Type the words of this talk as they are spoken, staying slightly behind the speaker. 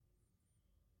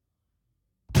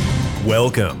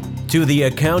Welcome to the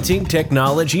Accounting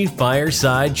Technology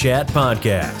Fireside Chat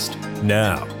Podcast.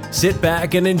 Now, sit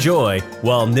back and enjoy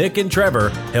while Nick and Trevor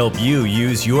help you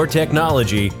use your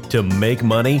technology to make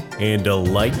money and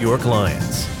delight your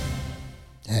clients.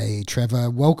 Hey, Trevor,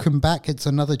 welcome back. It's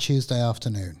another Tuesday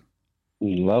afternoon.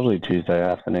 Lovely Tuesday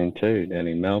afternoon too, down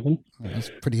in Melbourne. It's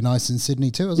pretty nice in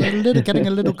Sydney too. It's getting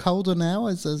a little colder now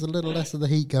as there's a little less of the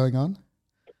heat going on.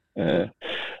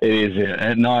 It is.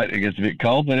 At night it gets a bit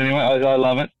cold, but anyway, I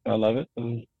love it. I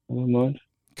don't mind.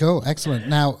 Cool, excellent.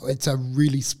 Now, it's a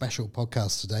really special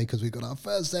podcast today because we've got our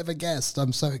first ever guest.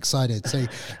 I'm so excited. So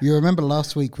you remember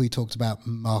last week we talked about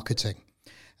marketing.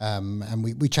 And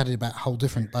we chatted about a whole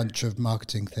different bunch of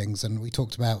marketing things, and we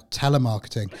talked about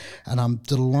telemarketing. And I'm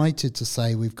delighted to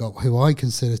say we've got who I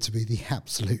consider to be the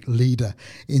absolute leader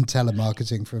in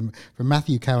telemarketing from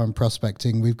Matthew Cowan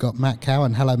Prospecting. We've got Matt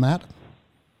Cowan. Hello, Matt.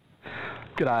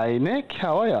 G'day, Nick.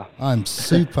 How are you? I'm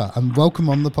super, and welcome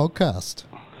on the podcast.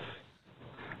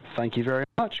 Thank you very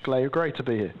much. Great to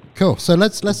be here. Cool. So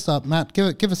let's start. Matt,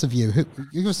 give us a view.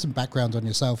 Give us some background on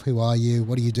yourself. Who are you?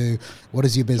 What do you do? What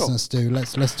does your business do?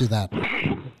 Let's do that.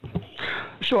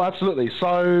 Sure, absolutely.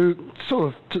 So,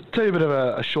 sort of to tell you a bit of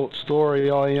a short story.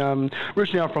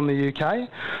 Originally I'm from the UK.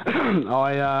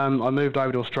 I moved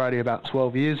over to Australia about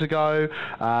 12 years ago.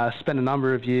 Spent a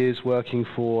number of years working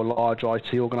for large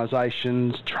IT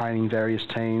organisations, training various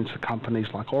teams for companies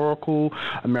like Oracle,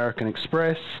 American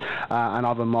Express, and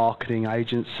other marketing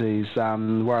agencies,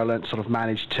 where I learnt sort of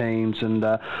manage teams, and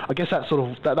I guess that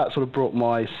sort of brought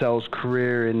my sales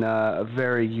career in a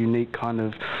very unique kind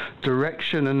of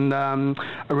direction. And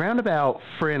around about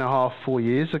 4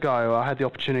 years ago, I had the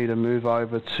opportunity to move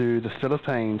over to the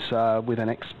Philippines with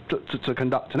to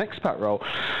conduct an expat role.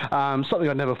 Something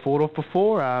I'd never thought of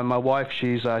before. My wife,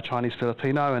 she's Chinese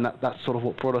Filipino, and that's sort of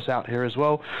what brought us out here as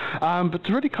well. But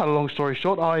to really cut a long story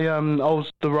short,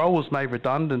 the role was made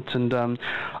redundant, and I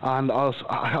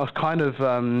was kind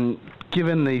of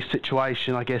given the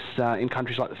situation, I guess, in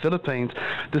countries like the Philippines,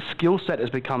 the skill set has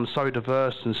become so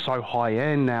diverse and so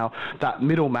high-end now that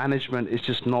middle management is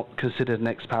just not considered an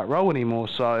expat role anymore.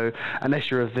 So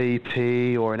unless you're a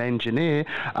VP or an engineer,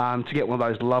 to get one of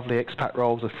those lovely expat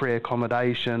roles with free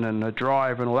accommodation and a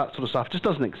driver and all that sort of stuff just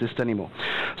doesn't exist anymore.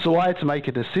 So I had to make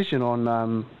a decision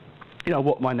on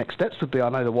what my next steps would be. I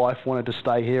know the wife wanted to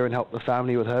stay here and help the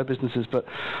family with her businesses, but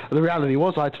the reality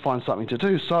was I had to find something to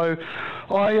do. So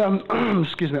I,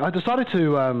 I decided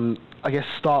to,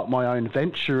 start my own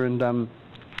venture, and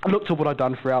I looked at what I'd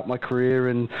done throughout my career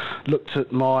and looked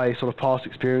at my sort of past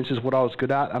experiences, what I was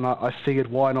good at, and I figured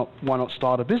why not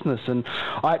start a business. And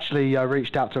I actually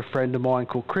reached out to a friend of mine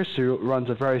called Chris, who runs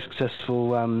a very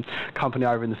successful company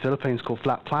over in the Philippines called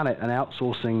Flat Planet, an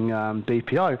outsourcing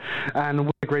BPO, and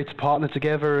we agreed to partner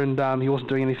together, and he wasn't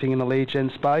doing anything in the lead gen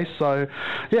space. So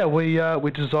yeah, we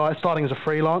decided, starting as a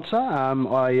freelancer,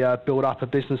 I built up a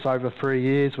business over 3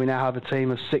 years. We now have a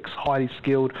team of 6 highly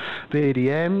skilled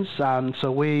BDMs.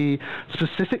 So we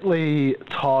specifically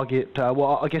target,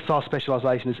 I guess our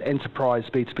specialisation is enterprise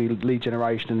B2B lead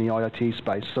generation in the IoT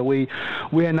space. So we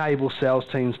enable sales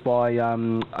teams by,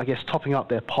 topping up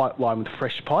their pipeline with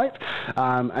fresh pipe,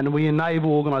 and we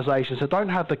enable organisations that don't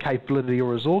have the capability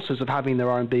or resources of having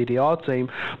their own BDR team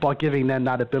by giving them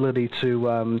that ability to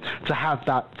have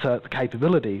that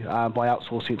capability by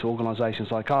outsourcing to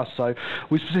organisations like us. So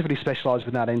we specifically specialise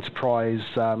in that enterprise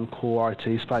core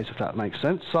IT space, if that makes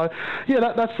sense. So yeah,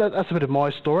 that's a bit of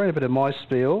my story, a bit of my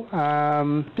spiel.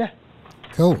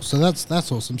 Cool. So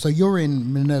that's awesome. So you're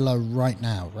in Manila right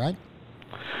now, right?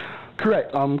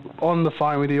 Correct. I'm on the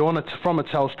phone with you from a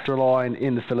Telstra line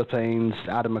in the Philippines,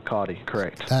 out of Makati.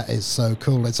 Correct. That is so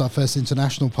cool. It's our first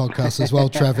international podcast as well,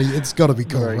 Trevor. It's got to be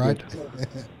cool, Very right?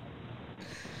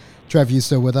 Trevor, you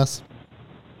still with us?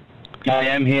 I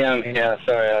am here. I'm here.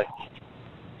 Sorry, I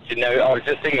was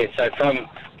just thinking. So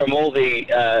from all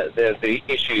the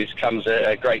issues comes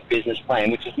a great business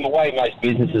plan, which is the way most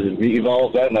businesses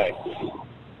evolve, don't they?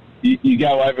 You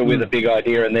go over with a big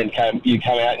idea, and then you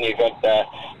come out and you got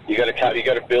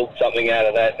to build something out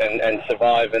of that and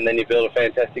survive, and then you build a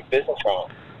fantastic business from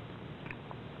it.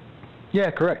 Yeah,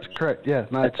 correct. Yeah,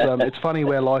 no, it's funny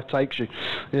where life takes you.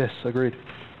 Yes, agreed.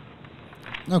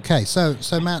 Okay, so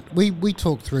Matt, we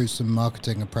talked through some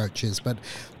marketing approaches, but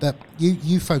that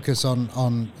you focus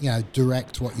on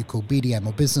direct, what you call BDM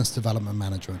or business development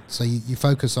management. So you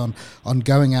focus on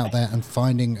going out there and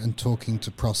finding and talking to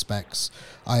prospects.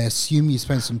 I assume you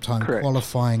spend some time Correct.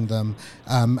 qualifying them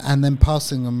and then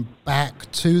passing them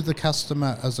back to the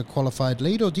customer as a qualified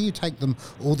lead, or do you take them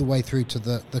all the way through to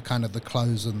the kind of the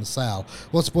close and the sale?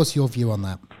 What's your view on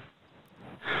that?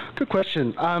 Good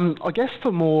question. I guess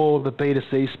for more the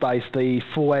B2C space, the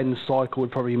full end cycle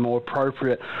would probably be more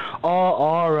appropriate.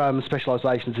 Our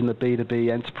specializations in the B2B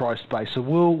enterprise space, so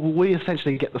we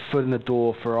essentially get the foot in the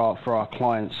door for our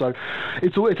clients. So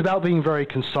it's about being very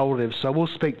consultative. So we'll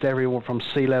speak to everyone from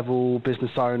C-level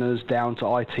business owners down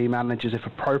to IT managers if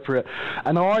appropriate.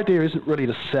 And our idea isn't really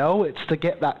to sell; it's to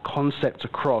get that concept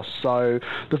across. So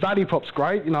the value prop's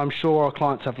great. I'm sure our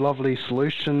clients have lovely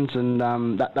solutions, and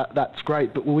that's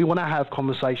great. But we want to have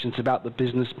conversations about the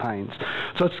business pains.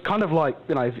 So it's kind of like,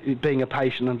 being a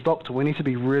patient and a doctor, we need to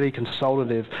be really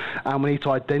consultative, and we need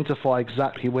to identify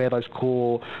exactly where those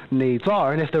core needs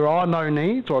are. And if there are no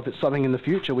needs, or if it's something in the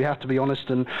future, we have to be honest.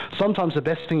 And sometimes the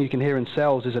best thing you can hear in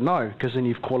sales is a no, because then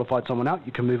you've qualified someone out,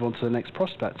 you can move on to the next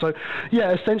prospect. So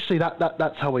yeah, essentially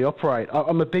that's how we operate.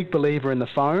 I'm a big believer in the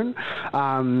phone.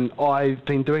 I've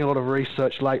been doing a lot of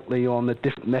research lately on the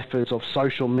different methods of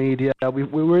social media.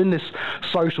 We're in this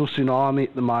social tsunami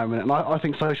at the moment, and I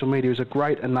think social media is a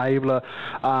great enabler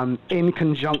in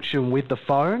conjunction with the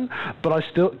phone. But I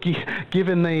still,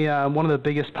 given the one of the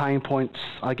biggest pain points,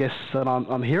 I guess, that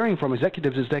I'm hearing from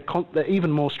executives is they're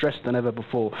even more stressed than ever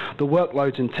before. The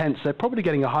workload's intense. They're probably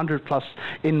getting 100 plus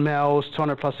emails,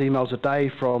 200 plus emails a day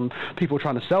from people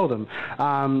trying to sell them.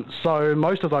 So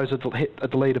most of those are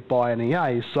deleted by an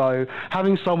EA. So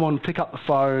having someone pick up the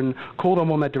phone, call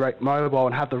them on their direct mobile,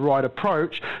 and have the right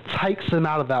approach takes them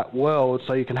out of that world,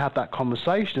 so you can have that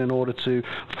conversation in order to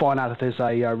find out if there's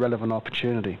a relevant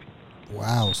opportunity.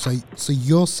 Wow. So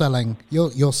you're saying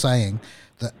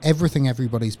that everything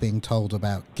everybody's being told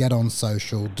about get on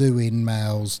social, do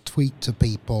emails, tweet to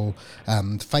people,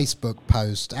 Facebook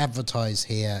post, advertise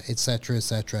here, etc.,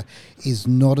 is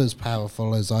not as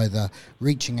powerful as either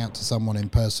reaching out to someone in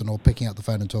person or picking up the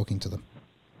phone and talking to them?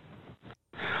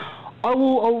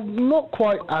 Not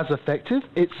quite as effective.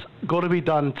 It's got to be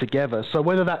done together. So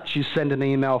whether that's you send an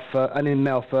email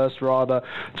first rather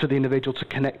to the individual to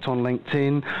connect on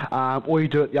LinkedIn, or you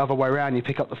do it the other way around. You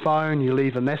pick up the phone, you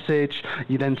leave a message,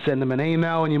 you then send them an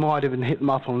email, and you might even hit them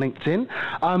up on LinkedIn.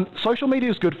 Social media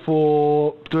is good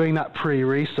for doing that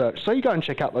pre-research. So you go and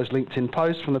check out those LinkedIn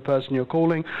posts from the person you're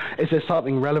calling. Is there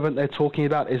something relevant they're talking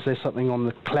about? Is there something on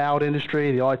the cloud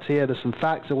industry, the IT? Are there some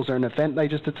facts? Was there an event they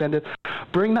just attended?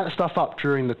 Bring that stuff up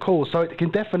during the call, so it can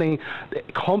definitely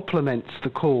complement the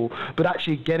call, but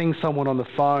actually getting someone on the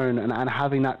phone and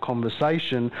having that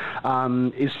conversation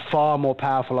is far more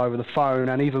powerful over the phone,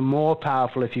 and even more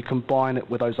powerful if you combine it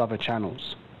with those other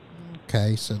channels.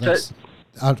 Okay, so that's...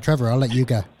 Trevor, I'll let you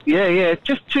go. Yeah.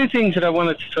 Just two things that I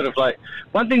wanted to sort of like...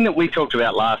 One thing that we talked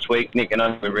about last week, Nick and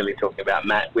I were really talking about,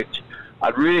 Matt, which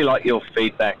I'd really like your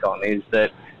feedback on, is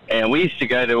that and we used to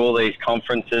go to all these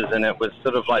conferences, and it was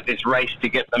sort of like this race to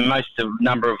get the most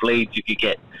number of leads you could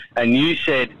get. And you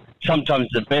said sometimes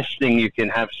the best thing you can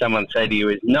have someone say to you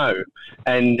is no.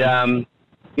 And,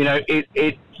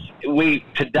 we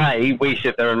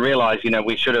sit there and realize,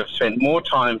 we should have spent more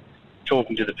time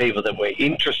talking to the people that were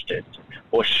interested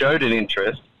or showed an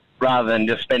interest, rather than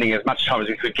just spending as much time as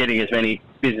we could getting as many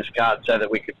business cards so that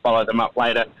we could follow them up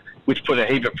later, which put a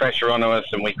heap of pressure on us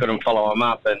and we couldn't follow them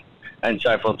up and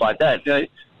so forth like that.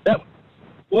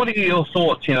 What are your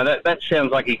thoughts? That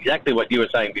sounds like exactly what you were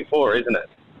saying before, isn't it?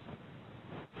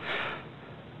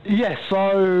 Yes,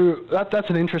 so that's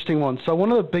an interesting one. So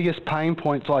one of the biggest pain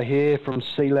points I hear from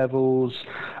C-levels,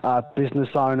 business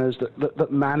owners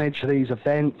that manage these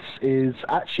events is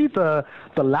actually the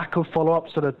lack of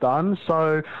follow-ups that are done.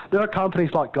 So there are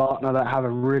companies like Gartner that have a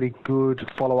really good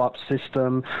follow-up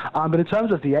system, but in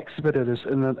terms of the expeditors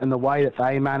and the way that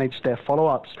they manage their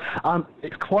follow-ups,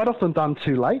 it's quite often done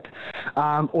too late,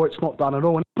 or it's not done at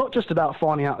all. And it's not just about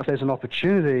finding out if there's an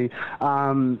opportunity,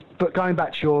 but going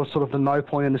back to your sort of the no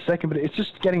point in a second, but it's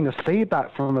just getting the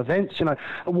feedback from events.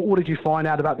 What did you find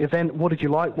out about the event? What did you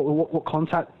like? What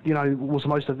contact was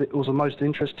the most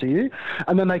interest to you?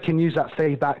 And then they can use that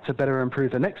feedback to better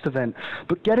improve the next event.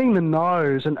 But getting the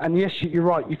no's, and yes, you're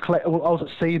right. I was at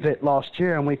CVIT last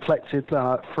year, and we collected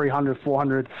 300,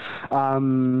 400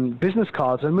 business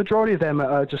cards, and the majority of them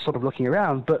are just sort of looking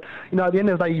around. But at the end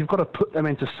of the day, you've got to put them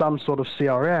into some sort of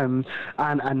CRM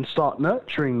and start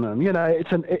nurturing them.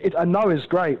 A no is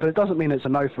great, but it doesn't mean it's a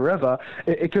no forever.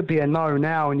 It could be a no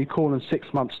now, and you call in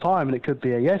 6 months' time, and it could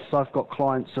be a yes. I've got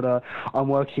clients that I'm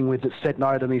working with that said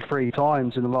no to me 3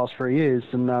 times in the last 3 years,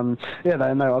 and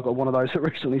they know I've got one of those that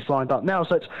recently signed up now.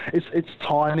 So it's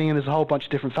timing, and there's a whole bunch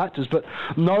of different factors. But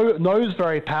no is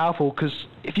very powerful, because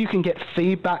if you can get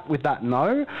feedback with that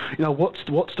no,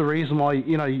 what's the reason why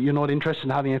you're not interested in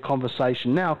having a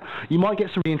conversation now? You might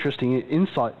get some interesting insights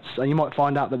insights, and you might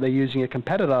find out that they're using a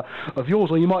competitor of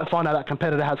yours, or you might find out that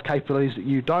competitor has capabilities that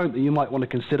you don't, that you might want to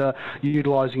consider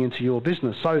utilizing into your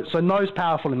business. So Know's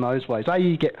powerful in those ways. A,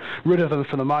 you get rid of them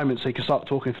for the moment so you can start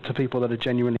talking to people that are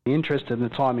genuinely interested and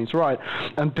the timing's right,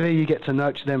 and B, you get to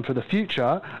nurture them for the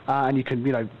future, and you can,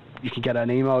 you can get an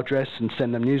email address and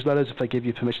send them newsletters if they give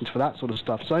you permissions for that sort of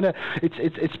stuff. So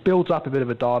it builds up a bit of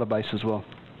a database as well.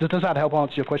 Does that help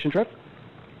answer your question, Trev?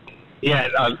 Yeah,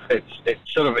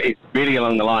 it's really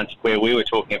along the lines where we were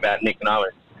talking about, Nick and I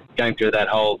were going through that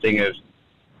whole thing of,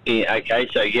 okay,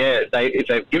 so if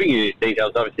they're giving you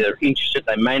details, obviously they're interested.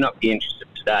 They may not be interested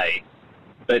today,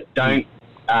 but don't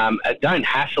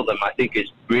hassle them, I think, is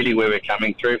really where we're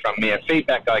coming through from.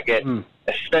 Feedback I get,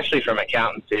 especially from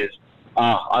accountants, is,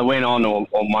 I went on, or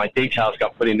my details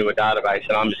got put into a database,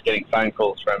 and I'm just getting phone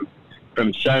calls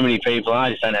from so many people, and I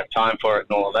just don't have time for it,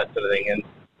 and all of that sort of thing.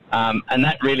 And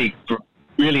that really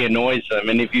annoys them.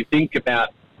 And if you think about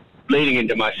leading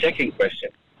into my second question,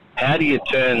 how do you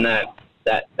turn that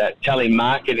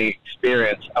telemarketing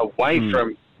experience away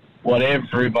from what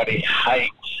everybody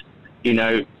hates?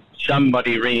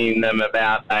 Somebody ringing them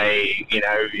about a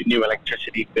new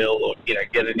electricity bill, or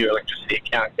get a new electricity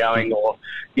account going, or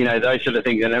those sort of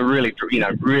things, and it really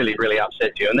really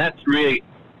upsets you. And that's really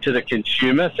to the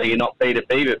consumer, so you're not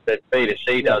B2B, but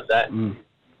B2C does that.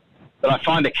 But I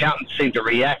find accountants seem to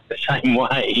react the same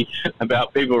way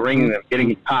about people ringing them.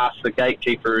 Getting past the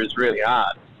gatekeeper is really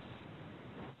hard.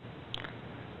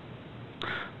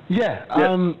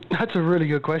 Yeah, that's a really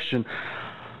good question.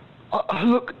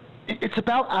 Look, it's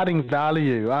about adding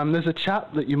value. There's a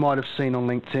chap that you might have seen on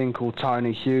LinkedIn called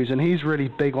Tony Hughes, and he's really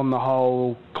big on the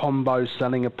whole combo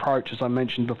selling approach, as I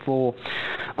mentioned before.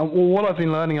 And what I've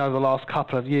been learning over the last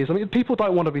couple of years, people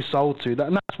don't want to be sold to,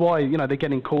 and that's why they're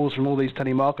getting calls from all these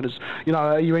telemarketers.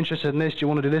 Are you interested in this? Do you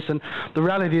want to do this? And the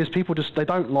reality is, people they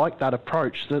don't like that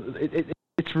approach.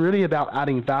 It's really about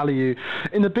adding value.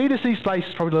 In the B2C space,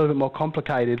 it's probably a little bit more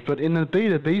complicated, but in the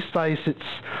B2B space,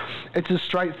 it's as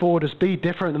straightforward as be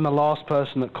different than the last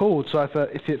person that called. So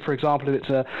for example, if it's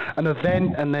an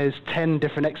event and there's 10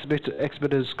 different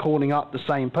exhibitors calling up the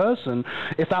same person,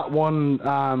 if that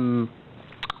one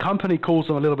company calls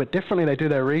them a little bit differently, they do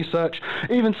their research.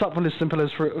 Even something as simple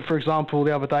as, for example,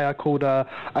 the other day I called a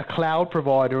cloud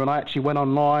provider, and I actually went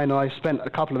online and I spent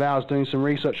a couple of hours doing some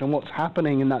research on what's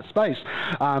happening in that space,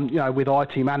 with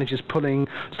IT managers pulling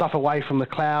stuff away from the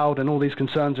cloud and all these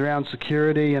concerns around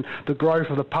security and the growth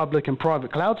of the public and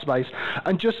private cloud space,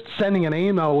 and just sending an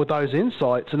email with those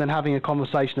insights and then having a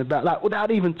conversation about that without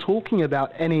even talking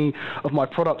about any of my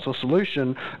products or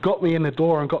solution got me in the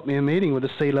door and got me a meeting with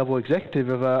a C-level executive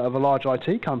of a large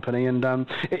IT company, and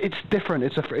it's different.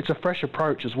 It's a fresh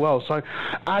approach as well. So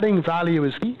adding value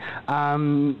is key,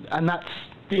 and that's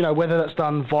whether that's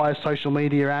done via social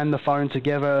media and the phone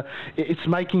together. It's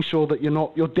making sure that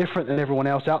you're different than everyone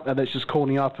else out there that's just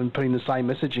calling up and putting the same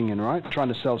messaging in, right? Trying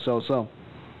to sell.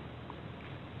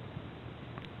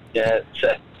 Yeah,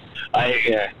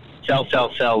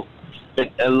 sell.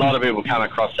 But a lot of people come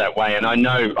across that way, and I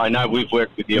know we've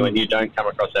worked with you, and you don't come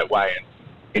across that way, and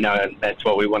and that's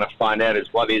what we want to find out, is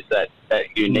what is that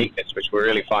uniqueness, which we're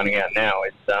really finding out now.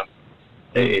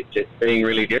 It's being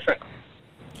really different.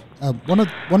 One of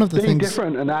the being things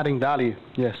different and adding value.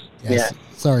 Yes. Yeah.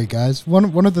 Sorry, guys.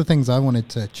 One of the things I wanted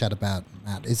to chat about,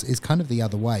 Matt, is kind of the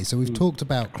other way. So we've talked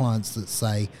about clients that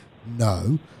say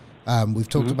no. We've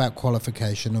talked about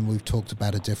qualification, and we've talked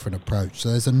about a different approach. So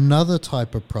there's another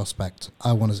type of prospect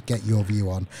I want to get your view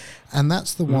on, and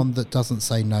that's the one that doesn't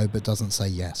say no but doesn't say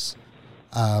yes.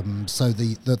 So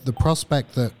the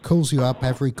prospect that calls you up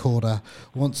every quarter,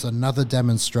 wants another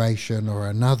demonstration or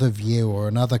another view or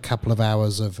another couple of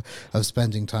hours of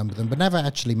spending time with them, but never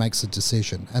actually makes a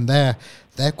decision. And they're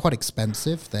quite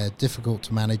expensive, they're difficult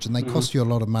to manage, and they cost you a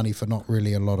lot of money for not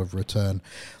really a lot of return.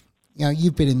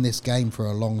 You've been in this game for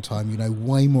a long time, you know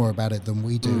way more about it than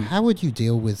we do. How would you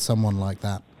deal with someone like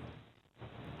that?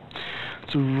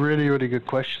 It's a really, really good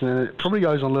question, and it probably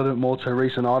goes on a little bit more to a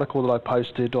recent article that I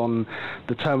posted on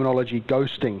the terminology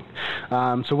ghosting.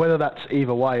 So whether that's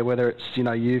either way, whether it's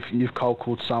you've cold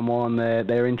called someone,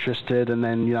 they're interested, and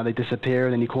then they disappear,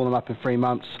 and then you call them up in 3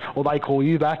 months, or they call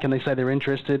you back and they say they're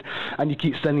interested, and you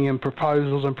keep sending them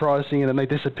proposals and pricing, and then they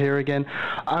disappear again.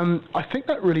 I think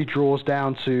that really draws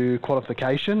down to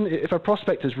qualification. If a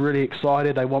prospect is really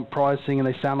excited, they want pricing, and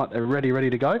they sound like they're ready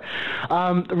to go.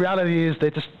 The reality is they're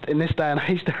just, in this day and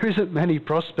age, there isn't many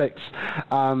prospects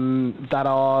that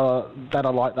are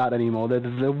like that anymore.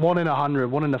 They're 1 in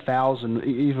 100, 1 in 1,000,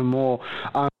 even more.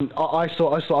 I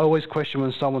always question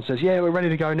when someone says, "Yeah, we're ready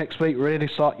to go next week. We're ready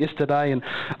to start yesterday, and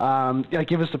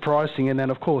give us the pricing." And then,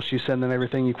 of course, you send them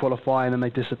everything, you qualify, and then they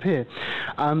disappear.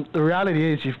 The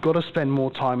reality is, you've got to spend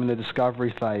more time in the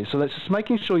discovery phase. So that's just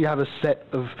making sure you have a set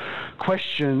of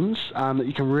questions that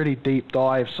you can really deep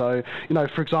dive. So,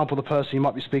 for example, the person you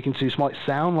might be speaking to might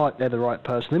sound like they're the right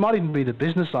person. They might even be the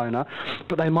business owner,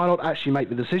 but they might not actually make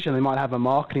the decision. They might have a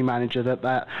marketing manager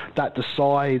that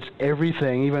decides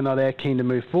everything, even though they're keen to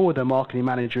move forward. Their marketing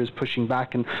manager is pushing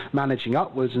back and managing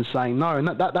upwards and saying no, and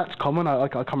that's common. I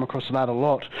come across that a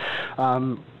lot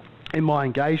in my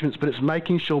engagements, but it's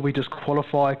making sure we just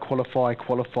qualify,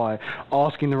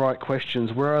 asking the right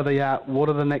questions. Where are they at? What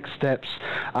are the next steps?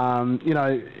 How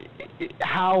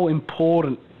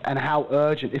important and how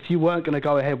urgent. If you weren't going to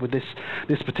go ahead with this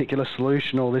particular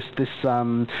solution or this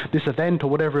event or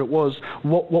whatever it was,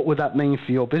 what would that mean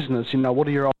for your business? What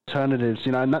are your alternatives?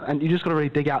 And you just got to really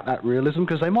dig out that realism,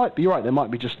 because they might be right. They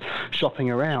might be just shopping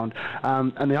around,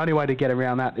 and the only way to get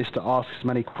around that is to ask as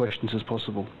many questions as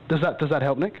possible. Does that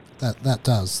help, Nick? That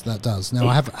does. Now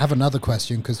I have another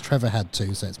question, because Trevor had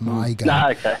two, so it's my go.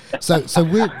 Okay. So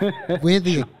we're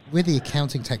the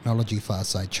accounting technology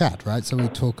fireside chat, right? So we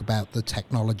talk about the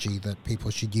technology that people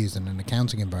should use in an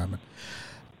accounting environment.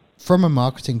 From a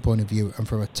marketing point of view and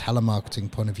from a telemarketing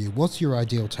point of view, what's your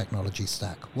ideal technology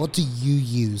stack? What do you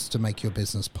use to make your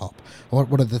business pop?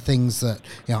 What are the things that,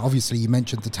 obviously you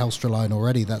mentioned the Telstra line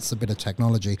already, that's a bit of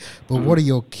technology, but what are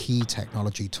your key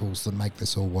technology tools that make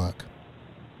this all work?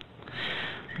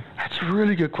 That's a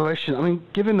really good question. I mean,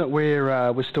 given that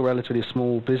we're still relatively a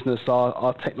small business,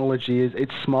 our technology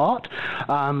it's smart,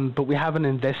 but we haven't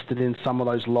invested in some of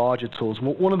those larger tools.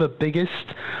 One of the biggest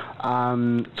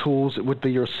tools would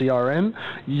be your CRM.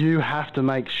 You have to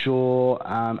make sure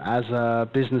as a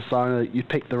business owner that you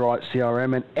pick the right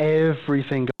CRM, and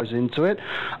everything goes into it.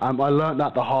 I learned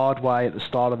that the hard way at the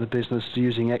start of the business,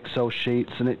 using Excel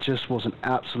sheets, and it just was an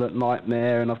absolute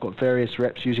nightmare. And I've got various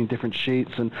reps using different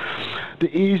sheets, and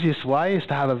the easiest way is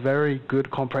to have a very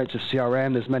good comprehensive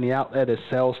CRM. There's many out there. There's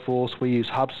Salesforce. We use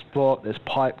HubSpot. There's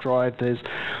Pipedrive. There's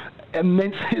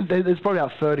probably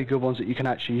about 30 good ones that you can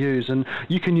actually use, and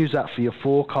you can use that for your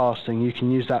forecasting, you can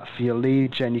use that for your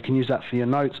lead gen, you can use that for your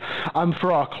notes.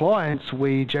 For our clients,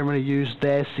 we generally use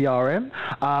their CRM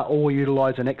or we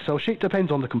utilize an Excel sheet.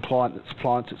 Depends on the compliance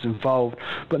that's involved,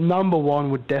 but number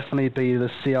one would definitely be the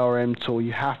CRM tool.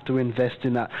 You have to invest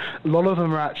in that. A lot of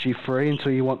them are actually free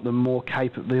until you want the more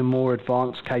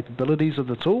advanced capabilities of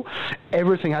the tool.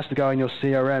 Everything has to go in your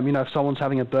CRM. If someone's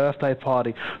having a birthday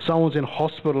party, someone's in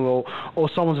hospital, or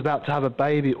someone's about to have a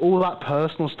baby, all that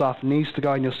personal stuff needs to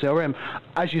go in your CRM.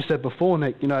 As you said before,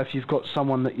 Nick, if you've got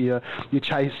someone that you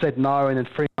said no, and then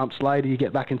 3 months later you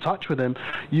get back in touch with them,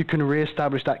 you can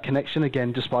reestablish that connection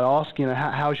again just by asking,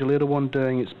 how's your little one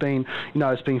doing? It's been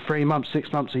 3 months,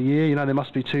 6 months, a year. They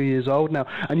must be 2 years old now,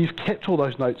 and you've kept all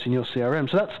those notes in your CRM.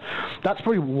 So that's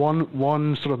probably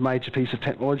one sort of major piece of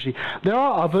technology. There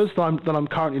are others that I'm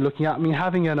currently looking at. I mean,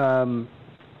 having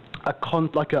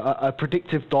a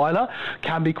predictive dialer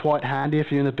can be quite handy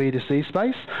if you're in the B2C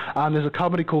space. There's a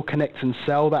company called Connect and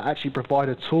Sell that actually provide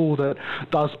a tool that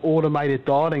does automated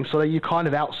dialing, so that you kind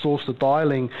of outsource the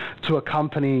dialing to a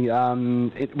company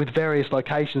with various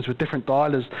locations with different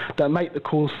dialers that make the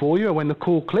calls for you, and when the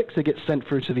call clicks, it gets sent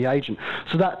through to the agent.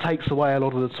 So that takes away a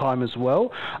lot of the time as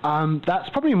well. That's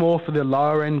probably more for the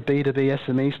lower end B2B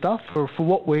SME stuff. For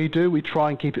what we do, we try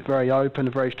and keep it very open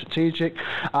and very strategic.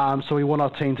 So we want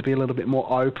our team to be a little bit more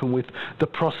open with the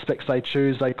prospects they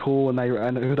choose, they call,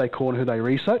 and who they call and who they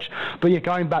research. But yeah,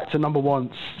 going back to number one,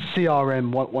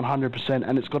 CRM 100%,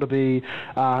 and it's got to be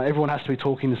everyone has to be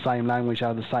talking the same language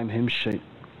out of the same hymn sheet.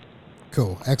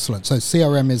 Cool, excellent. So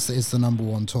CRM is the number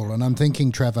one tool, and I'm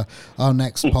thinking, Trevor, our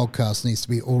next podcast needs to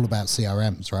be all about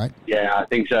CRMs, right? Yeah, I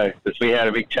think so, because we had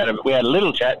a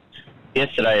little chat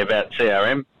yesterday about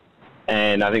CRM,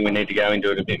 and I think we need to go into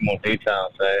it a bit more detail.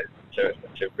 So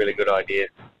it's a really good idea.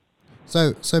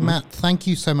 So Matt, thank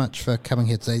you so much for coming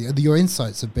here today. Your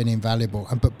insights have been invaluable.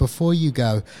 But before you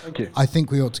go, I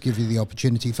think we ought to give you the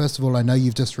opportunity. First of all, I know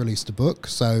you've just released a book,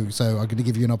 so I'm going to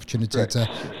give you an opportunity to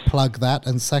plug that.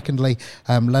 And secondly,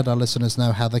 let our listeners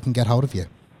know how they can get hold of you.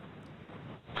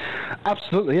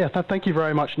 Absolutely, yeah. Thank you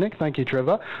very much, Nick. Thank you,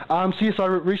 Trevor. So yes, I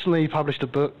recently published a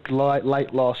book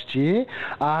late last year.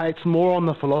 It's more on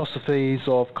the philosophies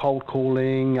of cold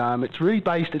calling. It's really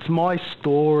based. It's my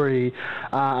story,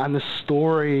 and the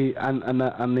story and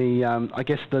the I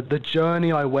guess the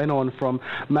journey I went on from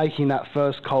making that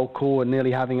first cold call and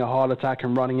nearly having a heart attack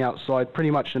and running outside, pretty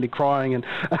much nearly crying and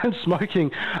smoking,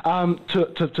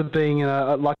 to being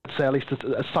like I'd say at least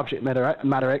a subject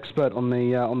matter expert on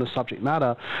the subject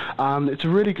matter. It's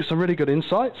some really good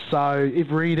insights. So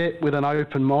if read it with an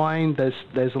open mind,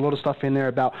 there's a lot of stuff in there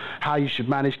about how you should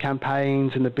manage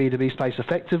campaigns in the B2B space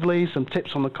effectively, some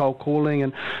tips on the cold calling,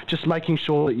 and just making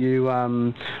sure that you,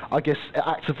 I guess,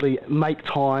 actively make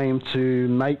time to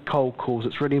make cold calls.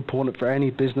 It's really important for any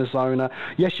business owner.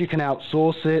 Yes, you can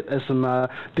outsource it. There's some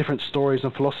different stories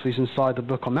and philosophies inside the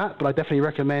book on that, but I definitely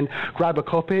recommend grab a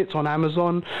copy. It's on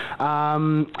Amazon.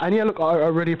 And yeah, look, I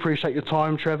really appreciate your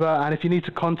time, Trevor. And if you need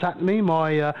to contact me,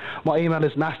 my email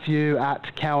is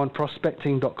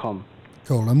matthew@cowanprospecting.com.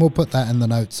 Cool, and we'll put that in the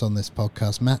notes on this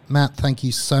podcast. Matt, thank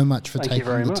you so much for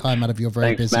taking the time out of your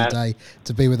very busy day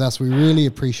to be with us. We really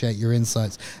appreciate your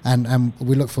insights, and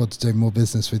we look forward to doing more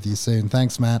business with you soon.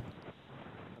 Thanks, Matt.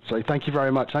 So thank you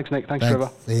very much. Thanks, Nick. Thanks, Trevor.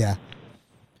 See ya.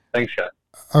 Thanks, guys.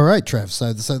 All right, Trev.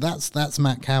 So that's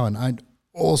Matt Cowan.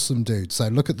 Awesome dude. So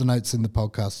look at the notes in the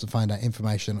podcast to find out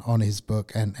information on his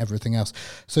book and everything else.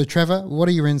 So Trevor, what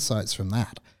are your insights from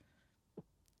that?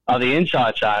 The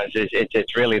insights are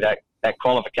it's really that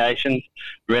qualifications,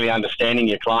 really understanding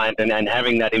your client and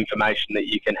having that information that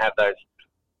you can have those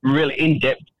really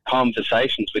in-depth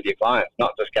conversations with your clients,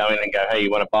 not just go in and go, hey,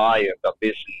 you want to buy, you've got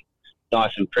this and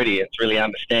nice and pretty. It's really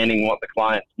understanding what the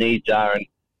client's needs are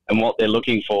and what they're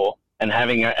looking for, and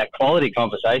having a quality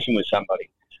conversation with somebody.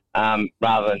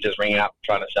 Rather than just ringing up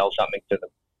trying to sell something to them.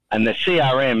 And the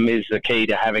CRM is the key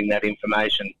to having that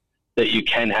information, that you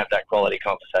can have that quality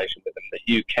conversation with them, that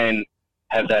you can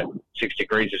have that 6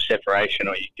 degrees of separation,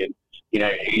 or you can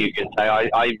say,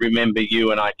 I remember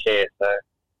you and I care. So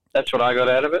that's what I got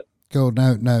out of it. Cool.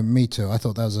 No, me too. I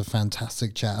thought that was a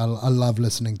fantastic chat. I love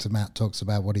listening to Matt talks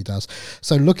about what he does.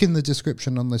 So look in the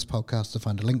description on this podcast to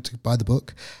find a link to buy the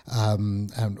book,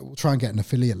 and we'll try and get an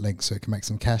affiliate link so we can make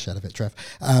some cash out of it, Trev.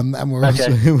 And we'll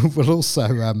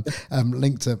also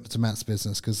link to Matt's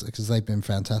business because they've been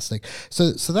fantastic.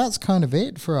 So that's kind of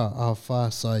it for our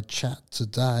fireside chat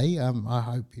today. I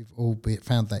hope you've all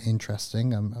found that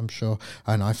interesting. I'm sure,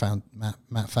 and I found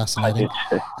Matt fascinating.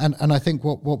 And I think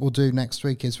what we'll do next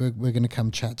week is we're going to come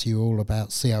chat to you all about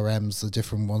CRMs, the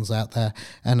different ones out there,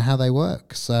 and how they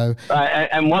work. So,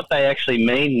 and what they actually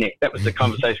mean, Nick. That was the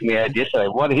conversation we had yesterday.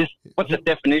 What's the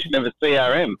definition of a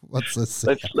CRM? What's the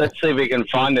CRM? Let's see if we can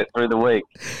find it through the week.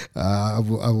 I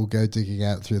will go digging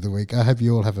out through the week. I hope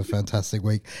you all have a fantastic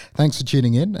week. Thanks for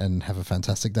tuning in, and have a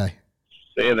fantastic day.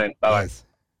 See you then. Bye. Bye.